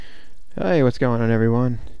Hey, what's going on,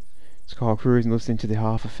 everyone? It's Kyle Cruz, and listening to the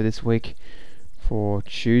half for this week for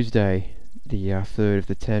Tuesday, the 3rd of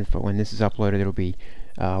the 10th. But when this is uploaded, it'll be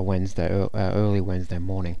Wednesday, early Wednesday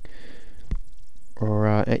morning, or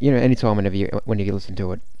anytime whenever you listen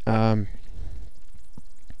to it.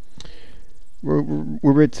 We're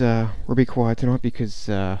a bit quiet tonight because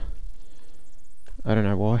I don't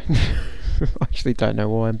know why. I actually don't know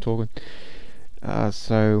why I'm talking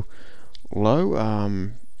so low.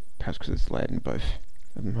 Perhaps because it's late in both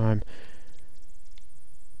at the home.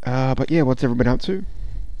 But yeah, what's everyone been up to?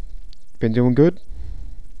 Been doing good?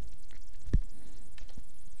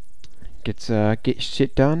 Get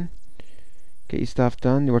shit done. Get your stuff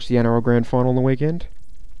done. You watched the NRL Grand Final on the weekend.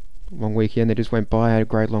 Long weekend that just went by. I had a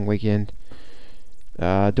great long weekend.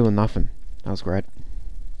 Doing nothing. That was great.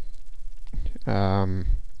 Um,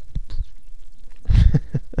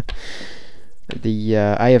 the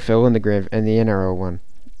AFL and the NRL one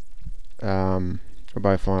were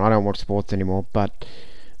both fine. I don't watch sports anymore, but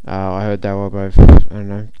I heard they were both, I don't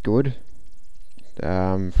know, good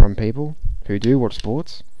from people who do watch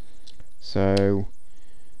sports. So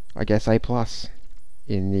I guess A plus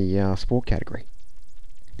in the sport category.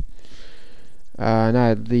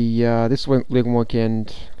 No, the this yeah,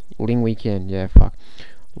 fuck,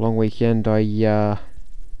 long weekend. I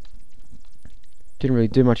didn't really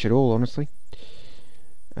do much at all, honestly.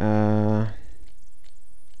 Uh,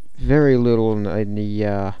 Very little in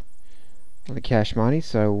the cash money,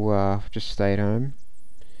 so just stayed home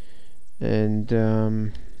and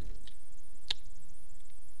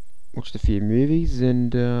watched a few movies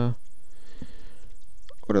and what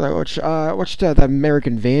did I watch? I watched the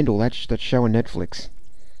American Vandal. That show on Netflix.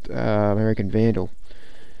 American Vandal.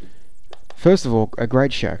 First of all, a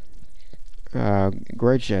great show.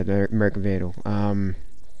 Great show, the American Vandal. I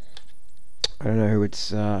don't know who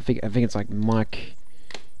it's. I think it's like Mike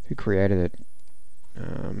who created it.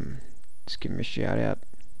 Um, just give him a shout out.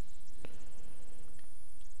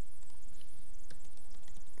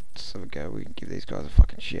 So we go. We can give these guys a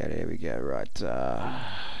fucking shout out. Here we go. Right.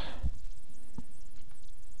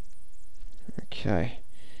 Okay.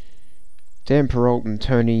 Dan Perrault and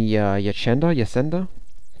Tony Yacenda,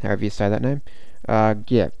 however you say that name.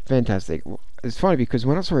 Yeah, fantastic. It's funny because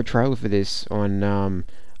when I saw a trailer for this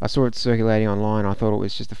I saw it circulating online. I thought it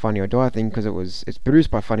was just a Funny or Die thing because it's produced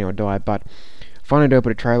by Funny or Die, but Funny or Die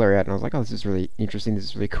put a trailer out, and I was like, oh, this is really interesting. This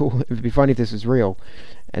is really cool. It would be funny if this was real.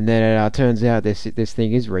 And then it turns out this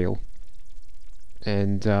thing is real,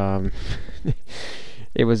 and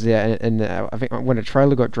it was and I think when a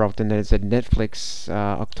trailer got dropped and then it said Netflix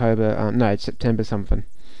October, no, it's September something.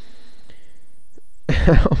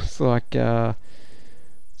 I was like,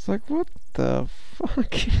 it's like, what the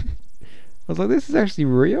fuck? I was like, this is actually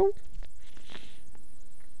real.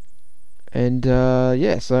 And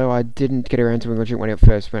yeah, so I didn't get around to watching it when it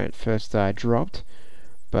first dropped,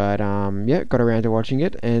 but yeah, got around to watching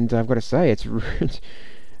it, and I've got to say, it's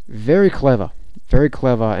very clever,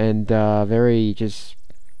 and very just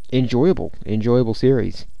enjoyable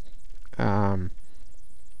series. Um,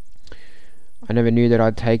 I never knew that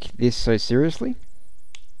I'd take this so seriously.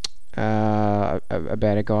 About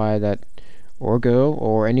a guy that, or a girl,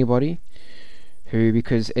 or anybody who,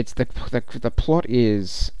 because it's the plot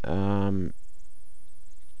is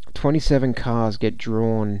 27 cars get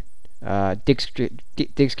drawn, dicks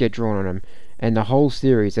get drawn on them, and the whole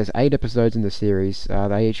series. There's 8 episodes in the series.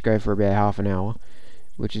 They each go for about half an hour,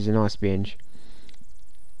 which is a nice binge.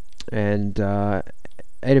 And 8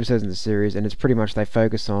 episodes in the series, and it's pretty much they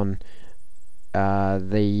focus on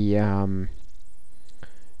the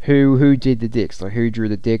who did the dicks, like who drew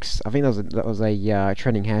the dicks. I think that was a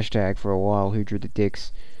trending hashtag for a while. Who drew the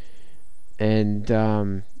dicks, and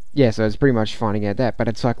yeah, so it's pretty much finding out that. But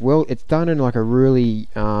it's like, well, it's done in like a really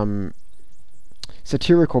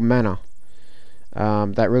satirical manner.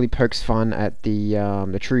 That really pokes fun at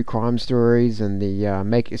the true crime stories and the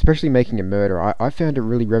especially Making a Murderer. I found it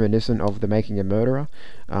really reminiscent of the Making a Murderer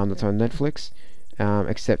that's on Netflix,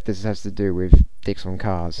 except this has to do with dicks on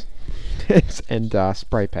cars and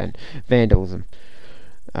spray paint vandalism.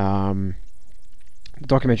 Um, the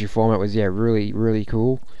documentary format was, yeah, really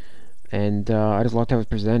cool, and I just liked how it was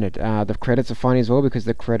presented. The credits are funny as well because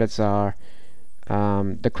the credits are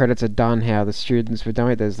done how the students were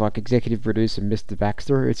doing it. There's like executive producer Mr.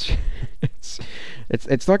 Baxter. It's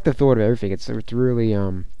it's like the thought of everything. It's really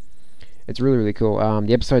cool.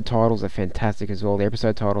 The episode titles are fantastic as well. The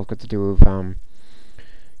episode titles got to do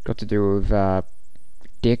with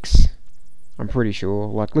dicks. I'm pretty sure.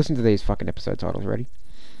 Like, listen to these fucking episode titles. Ready?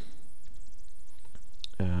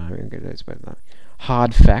 We're gonna get this, but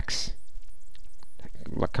Hard facts.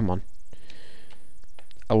 Like, come on.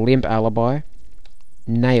 A Limp Alibi,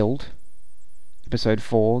 Nailed, episode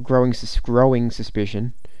 4, Growing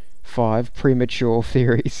Suspicion, 5, Premature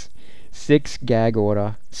Theories, 6, Gag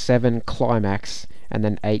Order, 7, Climax, and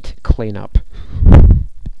then 8, Cleanup.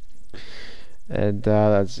 And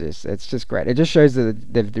it's just great. It just shows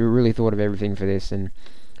that they've really thought of everything for this, and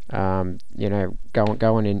going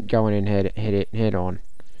in head on,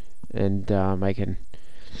 and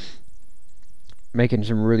making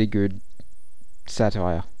some really good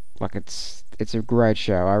satire. Like it's a great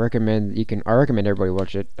show. I recommend everybody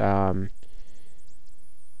watch it.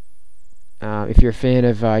 If you're a fan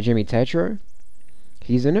of Jimmy Tatro,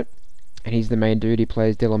 he's in it, and he's the main dude. He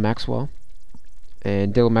plays Dylan Maxwell,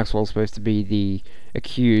 and Dylan Maxwell's supposed to be the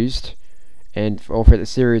accused. And for the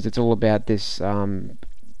series, it's all about this. I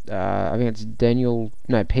think it's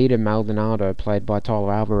Peter Maldonado, played by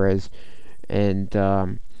Tyler Alvarez,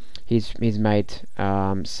 and his mate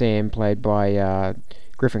Sam, played by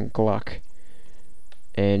Griffin Gluck,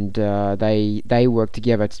 and they work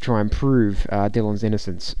together to try and prove Dylan's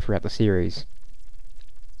innocence throughout the series,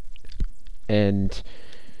 and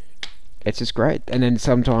it's just great. And then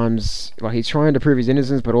sometimes, like, he's trying to prove his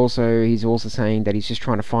innocence, but he's also saying that he's just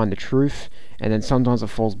trying to find the truth. And then sometimes it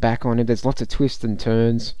falls back on him. There's lots of twists and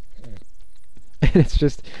turns, and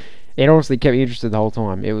it honestly kept me interested the whole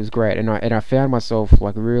time. It was great, and I found myself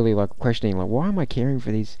like really like questioning, like, why am I caring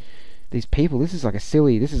for these people? This is a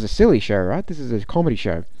silly show, right? This is a comedy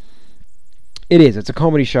show. It is. It's a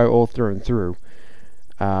comedy show all through and through.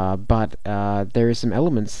 But there is some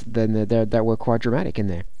elements that were quite dramatic in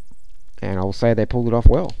there, and I will say they pulled it off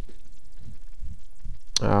well.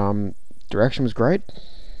 Direction was great,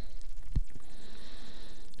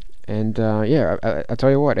 and I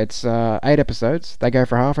tell you what, it's 8 episodes. They go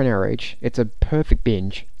for half an hour each. It's a perfect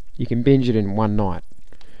binge. You can binge it in one night.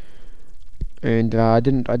 And I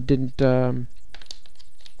didn't. I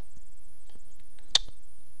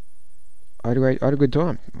had a good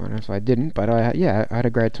time. I don't know if I didn't, but I had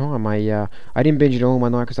a great time. I didn't binge it all in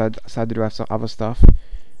one night because I decided to do some other stuff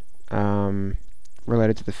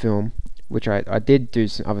related to the film, which I did do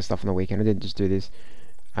some other stuff on the weekend. I didn't just do this.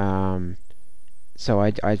 So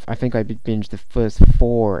I think I binged the first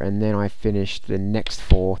 4, and then I finished the next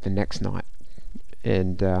 4 the next night,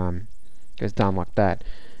 and it was done like that.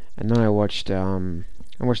 And then I watched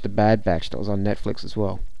The Bad Batch, that was on Netflix as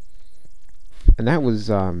well, and that was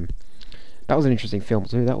an interesting film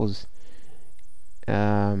too. That was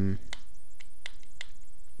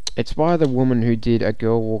it's by the woman who did A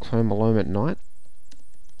Girl Walks Home Alone at Night,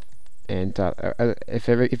 and if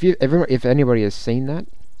anybody has seen that,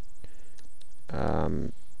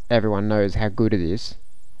 everyone knows how good it is.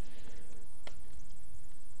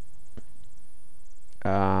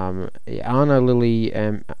 Anna Lily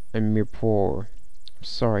and Mirpur.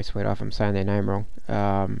 Sorry, sweetheart, if I'm saying their name wrong.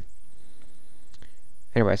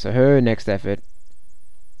 Anyway, so her next effort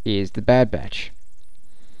is The Bad Batch,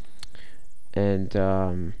 and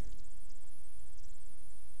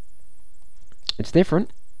it's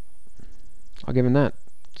different. I'll give him that.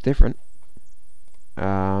 It's different.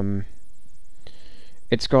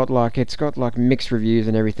 It's got like mixed reviews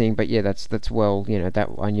and everything, but yeah, that's well, that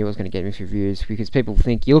I knew it was going to get mixed reviews because people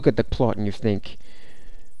think, you look at the plot and you think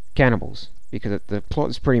cannibals, because the plot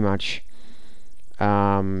is pretty much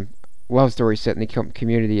love story set in the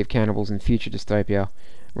community of cannibals in future dystopia.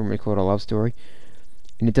 When we call it a love story.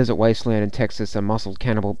 In a desert wasteland in Texas, a muscled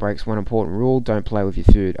cannibal breaks one important rule: don't play with your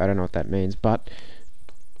food. I don't know what that means, but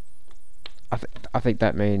I think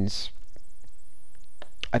that means,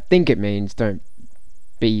 I think it means don't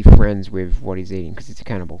be friends with what he's eating because it's a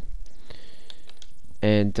cannibal.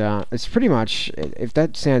 And it's pretty much, if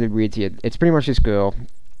that sounded weird to you, it's pretty much this girl.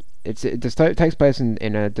 It takes place in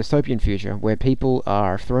a dystopian future where people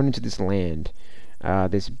are thrown into this land,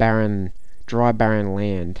 this barren, dry, barren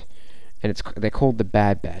land, and they're called the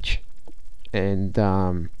Bad Batch. And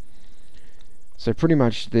so pretty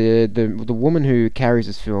much the woman who carries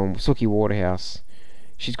this film, Suki Waterhouse,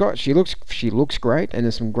 she looks great, and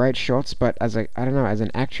there's some great shots, but as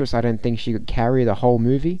an actress, I don't think she could carry the whole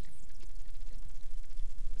movie.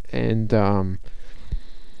 And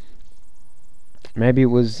maybe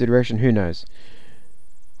it was the direction, who knows.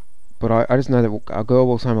 But I just know that A Girl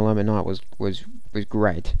Walks Home Alone at Night was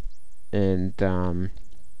great, and so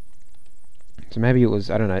maybe it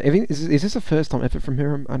was, I don't know. Is this a first time effort from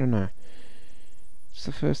her? I don't know. It's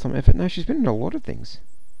the first time effort. No, she's been in a lot of things.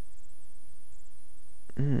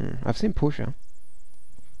 I've seen Pusher.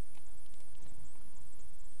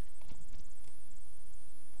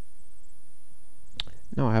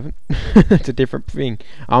 No, I haven't. It's a different thing.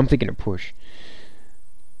 I'm thinking of Push.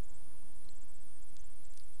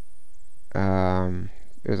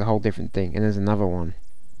 It was a whole different thing. And there's another one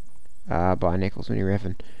by Nicholas Winnie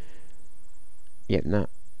Refn. Yeah, no.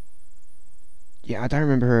 Yeah, I don't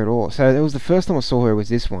remember her at all. So it was the first time I saw her was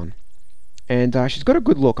this one. And she's got a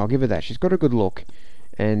good look, I'll give her that. She's got a good look.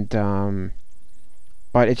 And,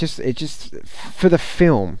 but it just, for the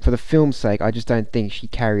film's sake, I just don't think she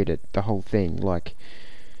carried it, the whole thing. Like,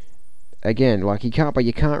 again, like, you can't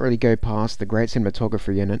really go past the great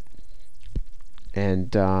cinematography in it.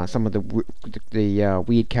 And some of the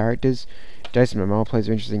weird characters. Jason Momoa plays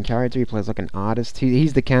an interesting character. He plays like an artist.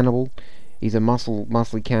 He's the cannibal. He's a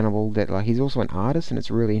muscly cannibal that like he's also an artist, and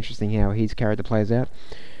it's really interesting how his character plays out.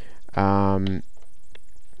 Um,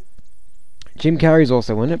 Jim Carrey's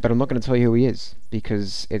also in it, but I'm not going to tell you who he is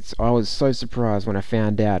because it's. I was so surprised when I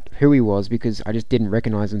found out who he was because I just didn't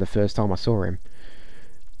recognize him the first time I saw him,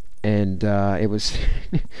 and it was,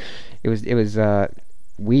 it was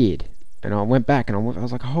weird. And I went back and I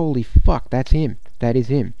was like, holy fuck, that's him. That is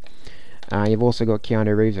him. You've also got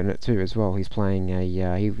Keanu Reeves in it too as well. He's playing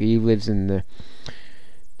a he lives in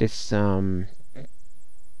this I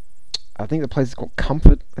think the place is called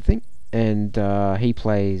Comfort, I think, and he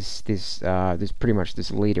plays this pretty much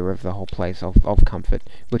this leader of the whole place of Comfort,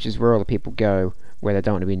 which is where all the people go where they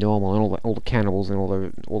don't want to be normal, and all the cannibals and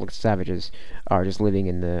all the savages are just living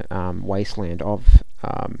in the wasteland of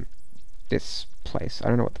this place. I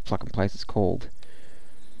don't know what the fucking place is called.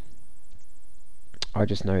 I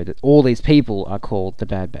just know that all these people are called the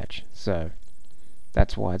Bad Batch, so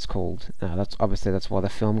that's why it's called. That's why the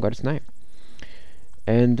film got its name.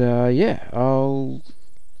 And yeah, I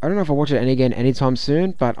don't know if I'll watch it again anytime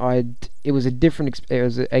soon, but it was a different. It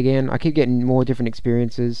was again. I keep getting more different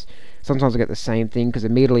experiences. Sometimes I get the same thing because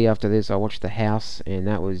immediately after this, I watched The House, and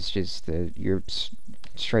that was just your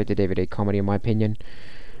straight to DVD comedy, in my opinion.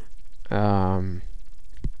 Um,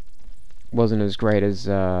 wasn't as great as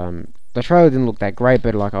the trailer didn't look that great,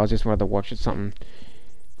 but like I just wanted to watch it something.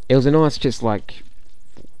 It was a nice, just like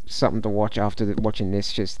something to watch after watching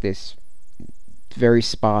this. Just this very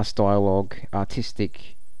sparse dialogue,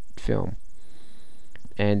 artistic film,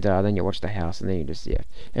 and then you watch The House, and then you just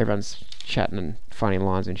everyone's chatting and funny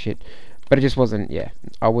lines and shit. But it just wasn't. Yeah,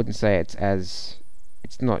 I wouldn't say it's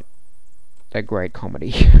not a great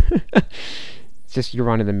comedy. It's just your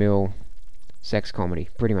run of the mill sex comedy,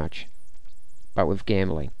 pretty much, but with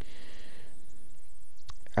gambling.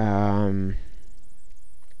 Um,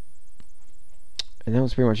 and that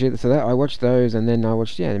was pretty much it. So that I watched those, and then I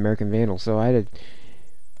watched the American Vandal. So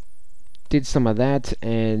did some of that,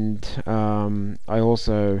 and I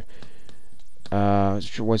also was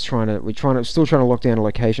still trying to lock down a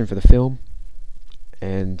location for the film,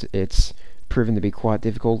 and it's proven to be quite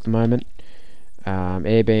difficult at the moment.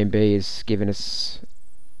 Airbnb is giving us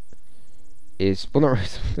well,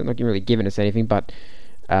 not they're not really giving us anything, but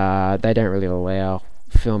they don't really allow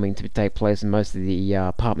filming to take place in most of the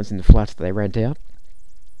apartments and the flats that they rent out.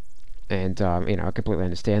 And I completely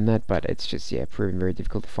understand that, but it's just proving very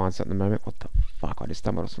difficult to find something at the moment. What the fuck? I just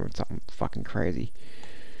stumbled on something fucking crazy.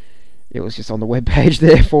 It was just on the web page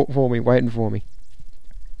there for me, waiting for me.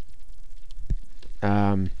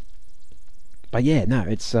 But yeah, no,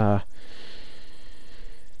 it's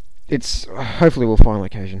hopefully we'll find a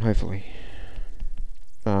location. Hopefully,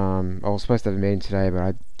 I was supposed to have a meeting today,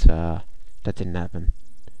 but that didn't happen.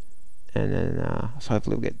 And then so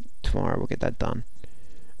hopefully tomorrow we'll get that done.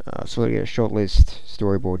 So we'll get a shortlist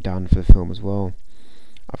storyboard done for the film as well.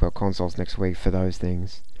 I've got consults next week for those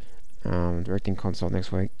things. Directing consult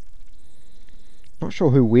next week. Not sure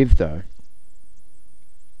who with though.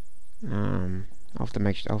 I'll have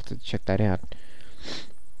to check that out.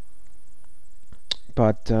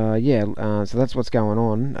 But so that's what's going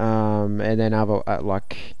on. And then other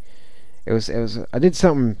it was I did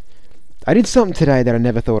something today that I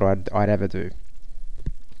never thought I'd ever do.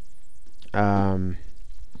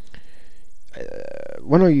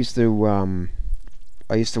 When I used to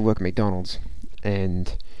work at McDonald's,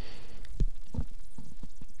 and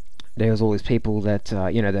there was all these people that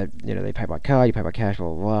they pay by card, you pay by cash,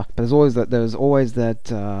 blah blah blah. But there was always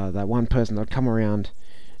that one person that would come around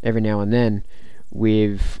every now and then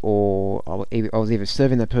or I was either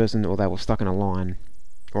serving that person, or they were stuck in a line,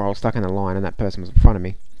 or I was stuck in a line and that person was in front of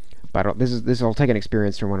me. But I'll take an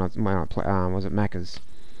experience from when I was at Macca's.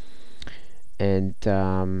 And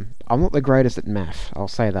I'm not the greatest at math, I'll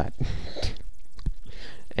say that.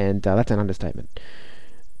 And that's an understatement.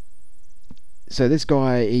 So this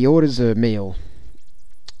guy, he orders a meal.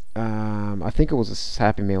 I think it was a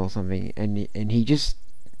Happy Meal or something, and he just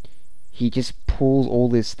pulls all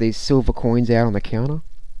these silver coins out on the counter,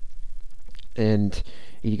 and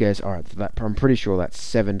he goes, "All right, I'm pretty sure that's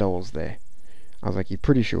 $7 there." I was like, "You're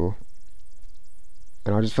pretty sure?"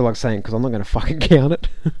 And I just feel like saying, because I'm not going to fucking count it.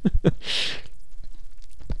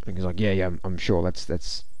 And he's like, yeah, I'm sure that's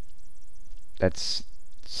 $7.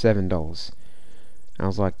 And I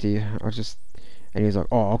was like, and he was like,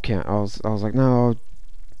 oh, I'll count. I was like, no,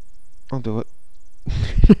 I'll do it.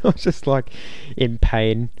 I was just like in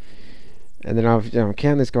pain. And then I'm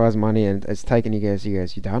counting this guy's money, and it's taken. He goes, you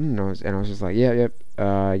done? And I was just like, yeah, yep,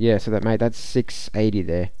 yeah. So that's 680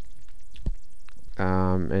 there.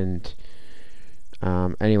 And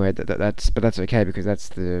anyway, that's okay because that's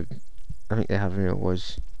the. I think the half meal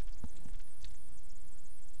was.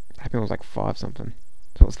 Half meal was like five something,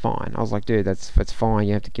 so it was fine. I was like, dude, that's fine.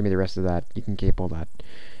 You have to give me the rest of that. You can keep all that.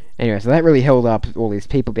 Anyway, so that really held up all these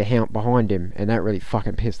people behind him, and that really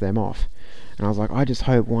fucking pissed them off. And I was like, I just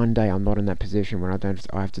hope one day I'm not in that position when I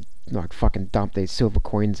have to like fucking dump these silver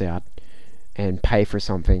coins out and pay for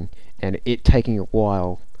something, and it taking a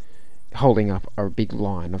while, holding up a big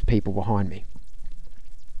line of people behind me.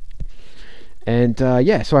 And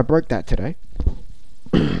yeah, so I broke that today.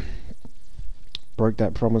 Broke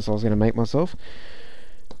that promise I was going to make myself.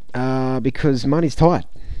 Because money's tight.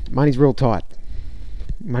 Money's real tight.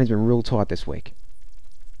 Money's been real tight this week.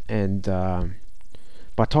 And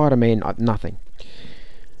by tight I mean nothing.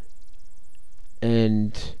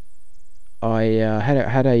 And I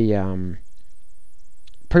had a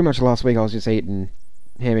pretty much last week I was just eating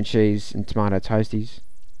ham and cheese and tomato toasties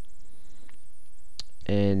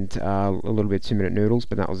and a little bit of 2-minute noodles,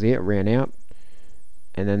 but that was it. Ran out.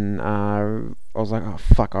 And then I was like, oh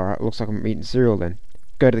fuck, alright, looks like I'm eating cereal then.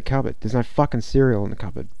 Go to the cupboard. There's no fucking cereal in the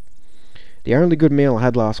cupboard. The only good meal I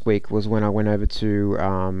had last week was when I went over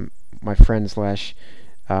to my friend slash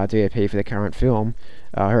DAP for the current film,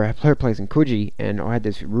 her place in Coogee, and I had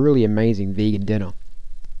this really amazing vegan dinner.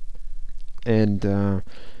 And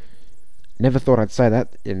never thought I'd say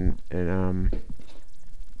that in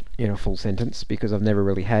a full sentence because I've never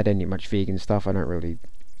really had any much vegan stuff. I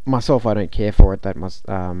don't care for it that much.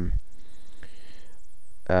 I'm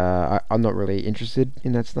not really interested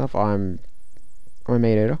in that stuff. I'm a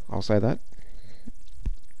meat eater. I'll say that.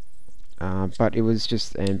 But it was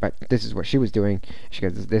just, but this is what she was doing. She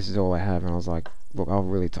goes, "This is all I have," and I was like, "Look,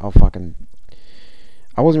 I'll fucking."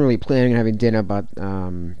 I wasn't really planning on having dinner, but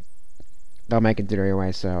they're making dinner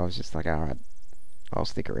anyway, so I was just like, "All right, I'll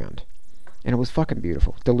stick around." And it was fucking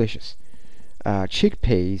beautiful, delicious.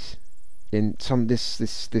 Chickpeas in this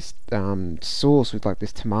sauce with like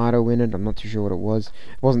this tomato in it. I'm not too sure what it was.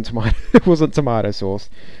 It wasn't tomato. It wasn't tomato sauce,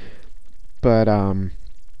 but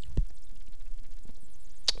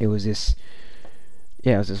it was this.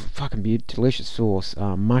 Yeah, it was this fucking delicious sauce.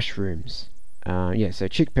 Mushrooms. Yeah, so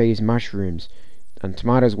chickpeas, mushrooms, and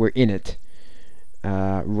tomatoes were in it.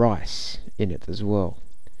 Rice in it as well.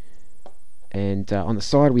 And on the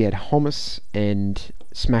side we had hummus and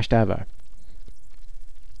smashed avo.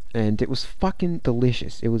 And it was fucking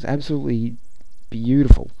delicious. It was absolutely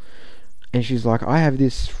beautiful. And she's like, I have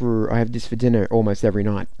this for dinner almost every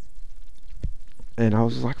night. And I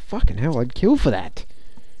was like, fucking hell, I'd kill for that.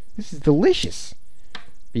 This is delicious.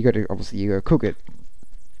 You got to cook it.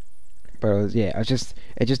 But it just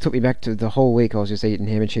took me back to the whole week I was just eating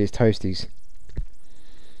ham and cheese toasties.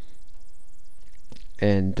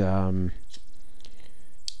 And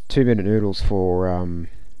 2-minute noodles for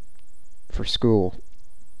school.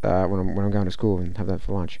 When I'm going to school and have that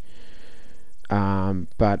for lunch.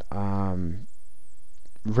 But I'd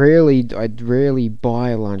rarely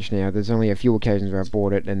buy lunch now. There's only a few occasions where I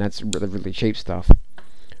bought it, and that's really, really cheap stuff.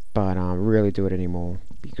 But rarely do it anymore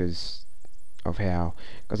because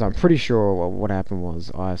I'm pretty sure what happened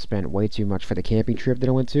was I spent way too much for the camping trip that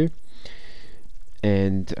I went to,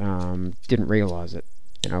 and didn't realise it,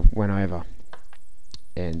 and I went over.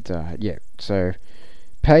 And yeah, so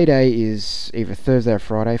payday is either Thursday or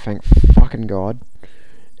Friday, thank fucking God.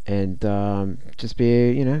 And just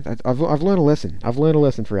be, I've learned a lesson. I've learned a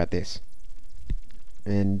lesson throughout this.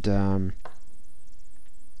 And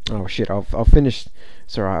oh shit, I'll finish.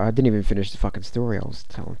 Sorry, I didn't even finish the fucking story I was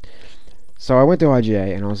telling. So I went to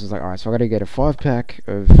IGA and I was just like, alright, so I got to get a 5-pack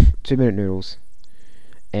of 2-minute noodles,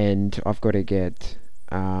 and I've got to get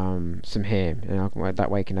some ham, and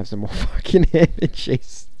that way I can have some more fucking ham and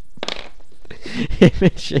cheese. Ham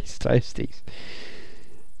and cheese toasties.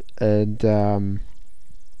 And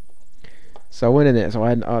so I went in there. So I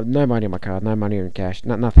had no money on my card, no money in cash,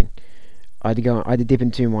 nothing. I had to dip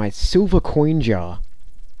into my silver coin jar.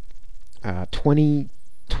 20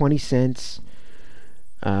 cents.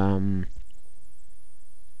 There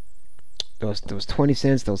was 20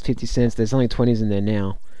 cents. There was 50 cents. There's only 20s in there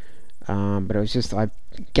now. But it was just, I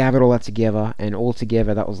gathered all that together, and all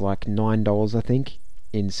together that was like $9, I think,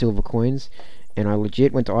 in silver coins. and I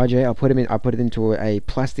legit went to IJ. I put it into a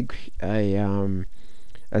plastic, a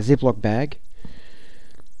Ziploc bag,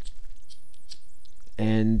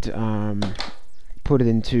 and put it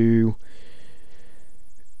into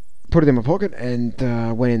put it in my pocket, and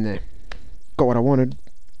went in there. Got what I wanted.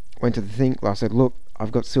 Went to the thing. I said, "Look,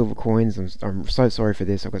 I've got silver coins. I'm so sorry for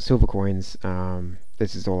this. I've got silver coins.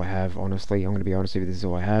 This is all I have. Honestly, I'm gonna be honest with you. This is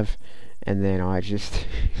all I have." And then I just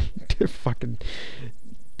fucking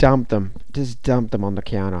dumped them on the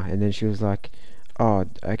counter. And then she was like, "Oh,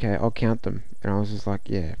 okay, I'll count them." And I was just like,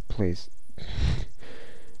 "Yeah, please."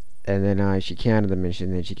 And then she counted them,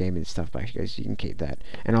 and then she gave me the stuff back. She goes, "You can keep that."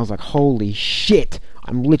 And I was like, "Holy shit!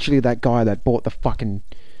 I'm literally that guy that bought the fucking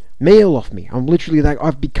meal off me. I'm literally that.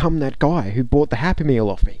 I've become that guy who bought the Happy Meal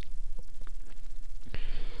off me."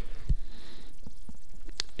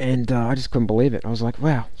 And I just couldn't believe it. I was like,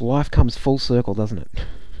 "Wow, life comes full circle, doesn't it?"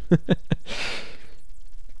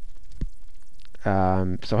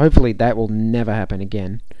 So hopefully that will never happen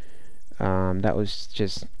again.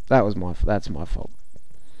 That's my fault.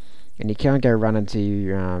 And you can't go run into,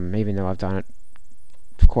 even though I've done it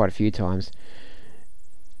quite a few times.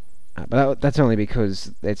 But that's only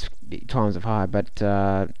because it's times of high. But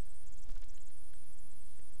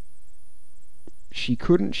she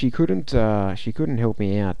couldn't help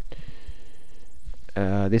me out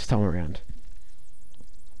this time around.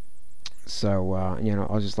 So I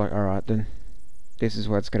was just like, all right then, this is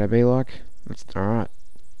what it's gonna be like. All right.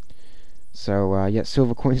 So yeah,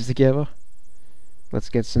 silver coins together. Let's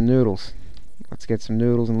get some noodles. Let's get some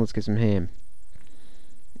noodles and let's get some ham.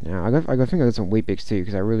 Now I think I got some Weet-Bix too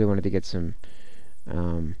because I really wanted to get some.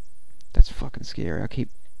 That's fucking scary. I keep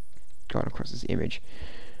going across this image.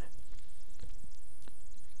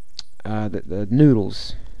 The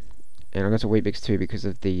noodles, and I got some Weet-Bix too because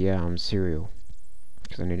of the cereal,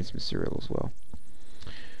 because I needed some cereal as well.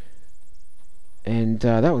 And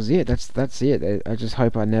that was it. That's it. I just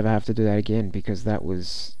hope I never have to do that again because that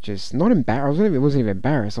was just not embarrassed. It wasn't even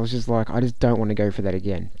embarrassed. I was just like, I just don't want to go for that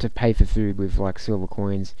again. To pay for food with like silver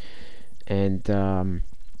coins, and I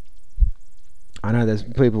know there's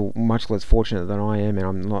people much less fortunate than I am, and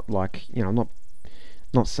I'm not like I'm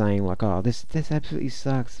not saying like, oh, this absolutely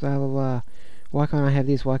sucks, blah blah blah. Why can't I have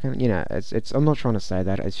this? Why can't it's I'm not trying to say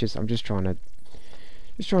that. It's just I'm just trying to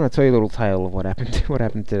tell you a little tale of what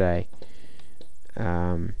happened today.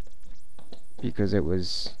 Um, because yeah,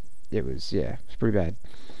 it's pretty bad.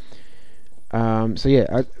 So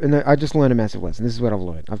yeah, I just learned a massive lesson. This is what I've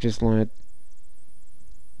learned. I've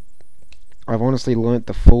honestly learned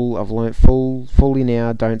I've learned fully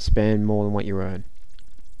now. Don't spend more than what you earn,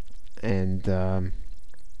 and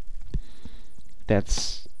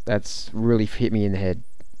that's really hit me in the head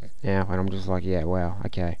now, and I'm just like, yeah, wow,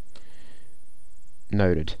 okay,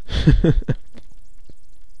 noted.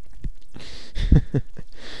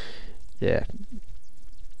 Yeah,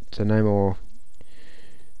 so no more.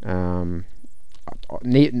 Um,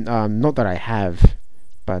 not that I have,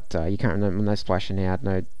 but you can't. No splashing out.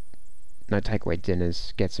 No takeaway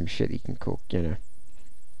dinners. Get some shit you can cook.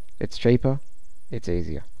 It's cheaper. It's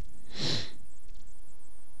easier.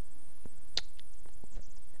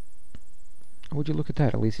 Would you look at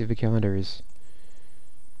that? Alicia Vikander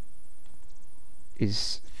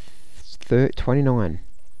is 29.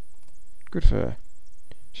 Good for her.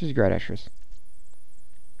 She's a great actress.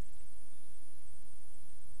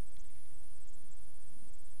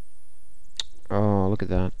 Oh, look at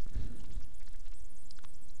that.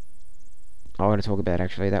 I want to talk about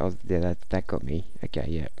actually. That got me. Okay,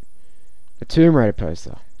 yeah. The Tomb Raider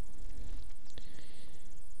poster.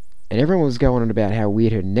 And everyone was going on about how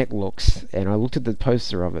weird her neck looks, and I looked at the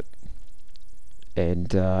poster of it,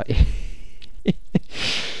 and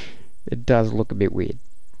it does look a bit weird.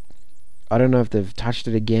 I don't know if they've touched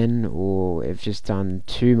it again or if just done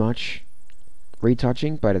too much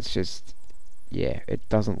retouching, but it's just, yeah, it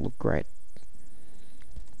doesn't look great.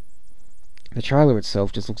 The trailer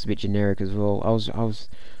itself just looks a bit generic as well.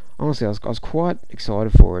 Honestly, I was quite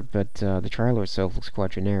excited for it, but the trailer itself looks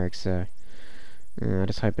quite generic. So I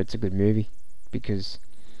just hope it's a good movie because.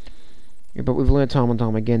 Yeah, but we've learned time and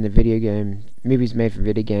time again that movies made for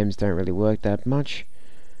video games don't really work that much.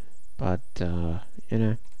 But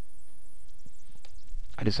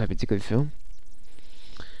I just hope it's a good film.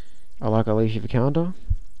 I like Alicia Vikander.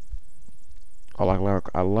 I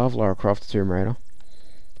love Lara Croft, Tomb Raider.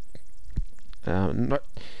 Not,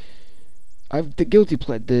 I've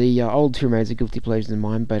the old Tomb Raider's a guilty pleasure in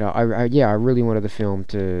mine, but I really wanted the film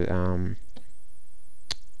to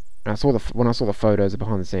when I saw the photos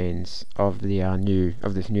behind the scenes of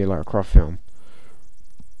this new Lara Croft film,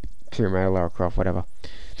 Tomb Raider, Lara Croft, whatever.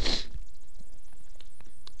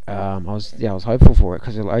 I was hopeful for it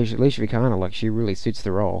because Alicia Vikander, like, she really suits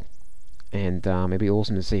the role, and it'd be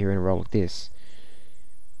awesome to see her in a role like this.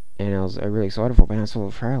 And I was really excited for it. But I saw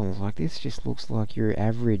the trailer and I was like, this just looks like your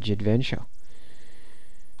average adventure.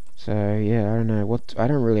 So yeah, I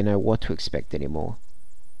don't really know what to expect anymore.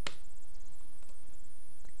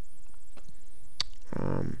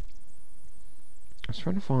 I was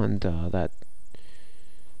trying to find that.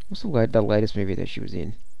 What's the latest movie that she was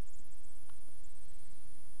in?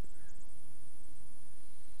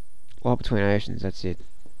 Light Between Oceans. That's it.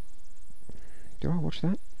 Did I watch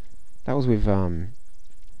that? That was with That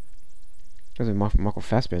was with Michael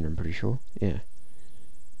Fassbender. I'm pretty sure. Yeah.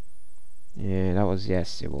 Yeah, that was,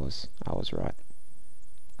 yes, it was. I was right.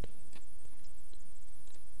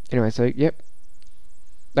 Anyway, so yep,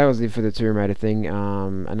 that was it for the Tomb Raider thing.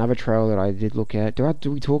 Another trailer that I did look at.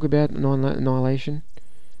 Do we talk about Annihilation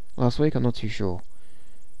last week? I'm not too sure,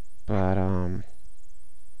 but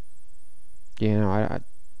yeah, no, I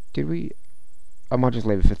did we? I might just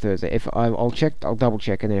leave it for Thursday. If I'll check, I'll double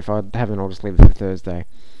check, and then if I haven't, I'll just leave it for Thursday.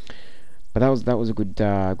 But that was a good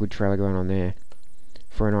trailer going on there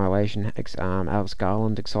for Annihilation. Alex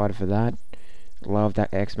Garland, excited for that. Love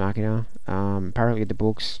that Ex Machina. Apparently the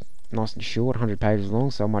book's nice and short, 100 pages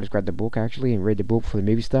long, so I might just grab the book actually and read the book before the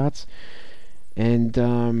movie starts. And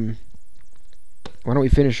why don't we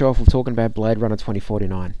finish off with talking about Blade Runner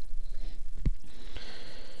 2049?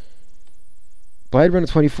 Blade Runner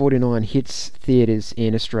 2049 hits theatres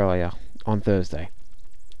in Australia on Thursday,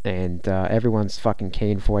 and everyone's fucking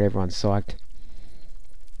keen for it. Everyone's psyched.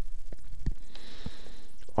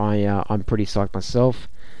 I'm pretty psyched myself.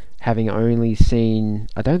 Having only seen,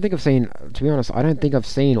 I don't think I've seen, to be honest, I don't think I've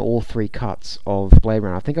seen all three cuts of Blade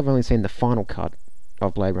Runner. I think I've only seen the final cut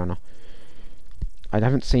of Blade Runner. I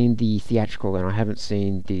haven't seen the theatrical and I haven't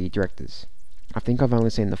seen the director's. I think I've only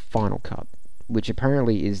seen the final cut, which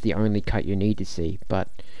apparently is the only cut you need to see, but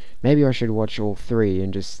maybe I should watch all three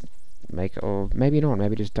and just or maybe not,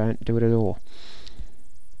 maybe just don't do it at all.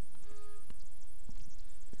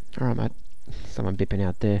 Alright, mate. Someone bipping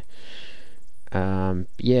out there.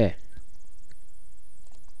 Yeah.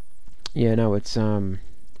 Yeah, no, it's, I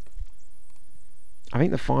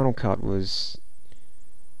think the final cut was,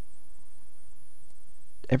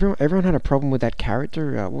 everyone had a problem with that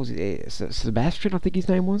character. What was it? Sebastian, I think his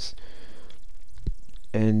name was.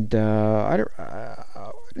 And I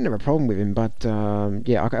didn't have a problem with him, but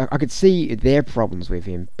yeah, I could see their problems with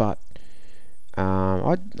him, but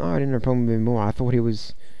I didn't have a problem with him more. I thought it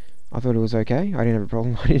was okay. I didn't have a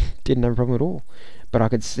problem. Didn't have a problem at all. But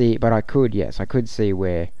yes, I could see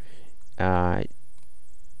where uh,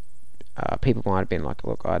 people might have been like,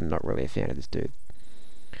 look, I'm not really a fan of this dude.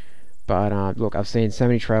 But look, I've seen so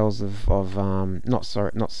many trailers of not so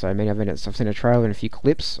many. I've seen a trailer and a few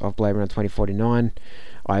clips of Blade Runner 2049.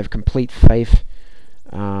 I have complete faith.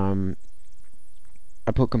 Um,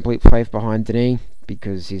 I put complete faith behind Denis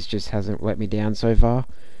because he just hasn't let me down so far.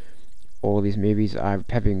 All of his movies have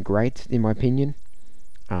been great in my opinion.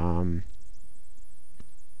 Um,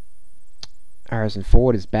 Harrison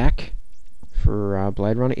Ford is back for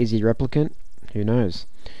Blade Runner. Is he Replicant? Who knows?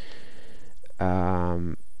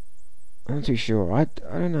 I'm not too sure. I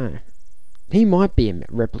don't know. He might be a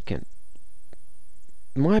replicant.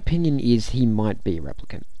 My opinion is he might be a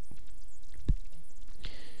replicant.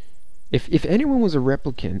 If anyone was a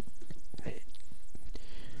replicant,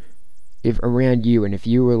 if around you, and if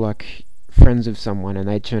you were like friends of someone and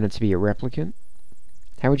they turned out to be a replicant,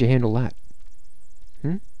 how would you handle that?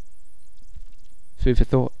 Hmm? Food for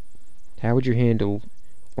thought. How would you handle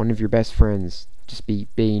one of your best friends just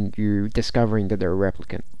being you discovering that they're a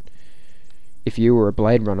replicant? If you were a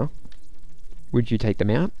Blade Runner, would you take them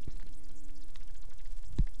out?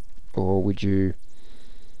 Or would you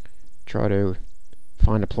try to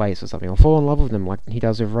find a place or something, or fall in love with them like he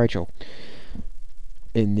does with Rachel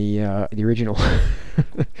in the original?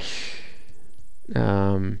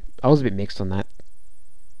 I was a bit mixed on that.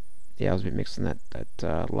 Yeah, I was a bit mixed on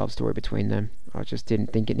that love story between them. I just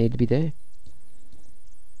didn't think it needed to be there.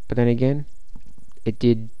 But then again, it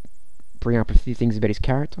did bring up a few things about his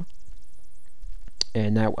character,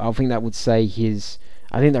 and I think that would say his.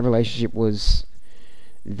 I think that relationship was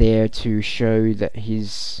there to show that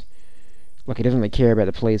his, like, he doesn't really care about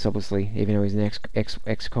the police, obviously, even though he's an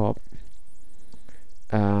ex cop.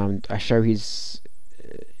 I show he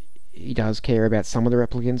does care about some of the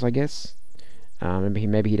replicants, I guess.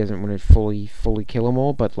 Maybe he doesn't want to fully kill them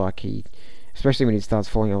all, but like especially when he starts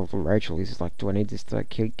falling in love with Rachel, he's just like, do I need to start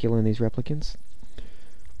killing these replicants?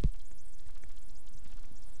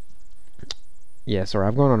 Yeah, sorry,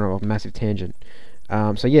 I've gone on a massive tangent.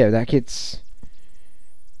 So yeah, that gets.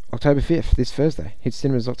 October 5th, this Thursday. Hits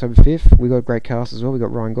cinemas October 5th. We got a great cast as well. We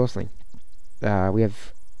got Ryan Gosling. We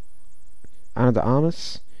have Ana de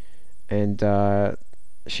Armas, and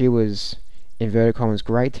she was inverted commas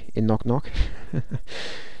great in Knock Knock.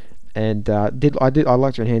 And I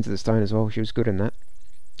liked her in Hands of the Stone as well. She was good in that.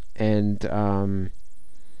 And what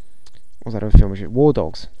was that other film? War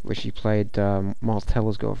Dogs, where she played Miles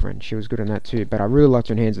Teller's girlfriend. She was good in that too. But I really liked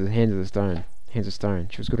her in Hands of the Stone. Hands of Stone.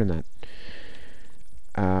 She was good in that.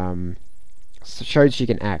 So showed she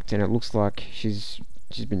can act, and it looks like she's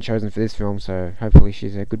been chosen for this film. So hopefully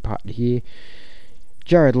she's a good part here.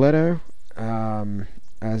 Jared Leto,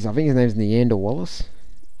 as I think his name's Neander Wallace.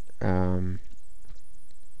 I'm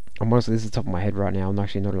honestly, this is the top of my head right now. I'm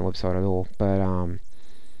actually not on the website at all, but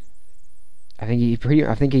I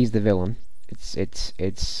think he's the villain.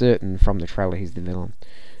 It's certain from the trailer he's the villain.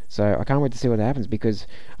 So I can't wait to see what happens, because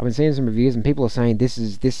I've been seeing some reviews and people are saying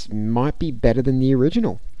this might be better than the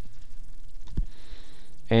original.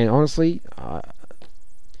 And honestly, I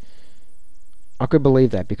could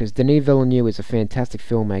believe that, because Denis Villeneuve is a fantastic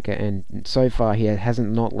filmmaker, and so far he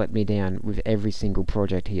hasn't not let me down with every single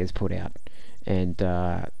project he has put out. And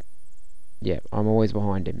yeah, I'm always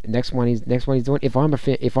behind him. Next one he's doing.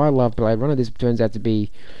 If I love Blade Runner, this turns out to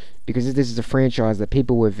be, because this is a franchise that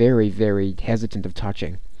people were very, very hesitant of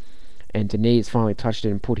touching, and Denis finally touched it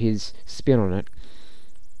and put his spin on it.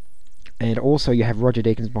 And also you have Roger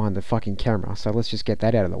Deakins behind the fucking camera, so let's just get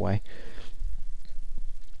that out of the way.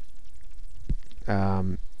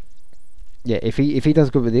 Yeah, if he does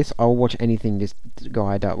good with this, I'll watch anything this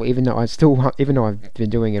guy does. Well, even though I've been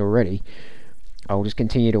doing it already, I'll just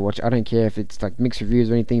continue to watch. I don't care if it's like mixed reviews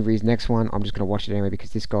or anything for his next one. I'm just gonna watch it anyway,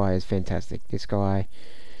 because this guy is fantastic. This guy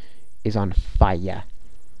is on fire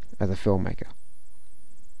as a filmmaker,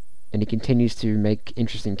 and he continues to make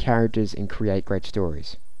interesting characters and create great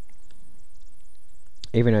stories.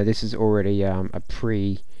 Even though this is already a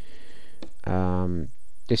pre,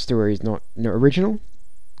 this story is not original.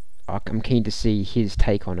 I'm keen to see his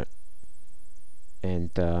take on it. And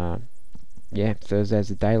yeah, Thursday's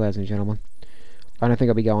the day, ladies and gentlemen. I don't think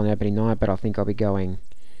I'll be going opening night, but I think I'll be going.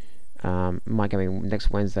 Might go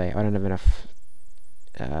next Wednesday. I don't have enough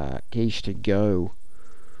cash to go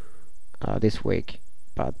this week,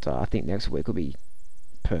 but I think next week will be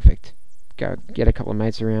perfect. Go get a couple of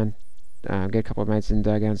mates around, get a couple of mates, and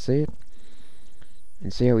go and see it,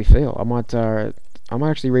 and see how we feel. I might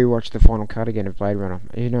actually rewatch the final cut again of Blade Runner.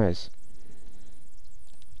 Who knows?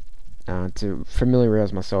 To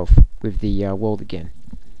familiarise myself with the world again.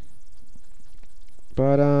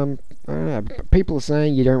 But I don't know. People are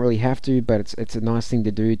saying you don't really have to, but it's a nice thing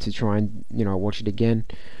to do, to try and watch it again.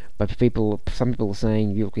 But some people are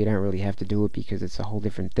saying you don't really have to do it, because it's a whole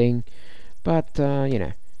different thing. But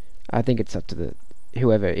I think it's up to the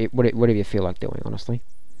whatever you feel like doing, honestly.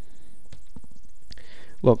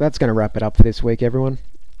 Look, that's going to wrap it up for this week, everyone.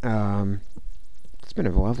 It's been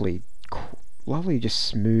a lovely, just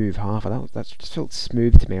smooth half of that. That's just felt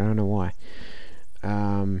smooth to me. I don't know why.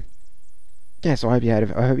 Yeah, so I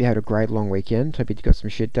hope you had a great long weekend. Hope you got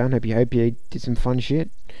some shit done. Hope you did some fun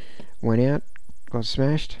shit. Went out, got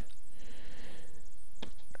smashed.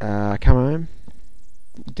 Come home.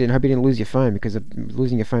 Hope you didn't lose your phone, because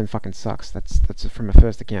losing your phone fucking sucks. That's from a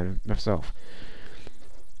first account myself.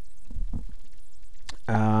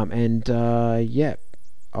 Yeah,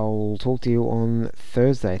 I'll talk to you on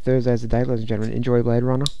Thursday. Thursday's the day, ladies and gentlemen. Enjoy Blade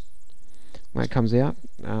Runner when it comes out.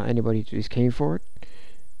 Anybody who's keen for it.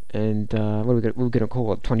 And what we're gonna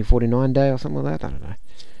call it, 2049 day or something like that. I don't know.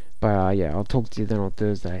 But yeah, I'll talk to you then on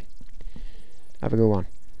Thursday. Have a good one.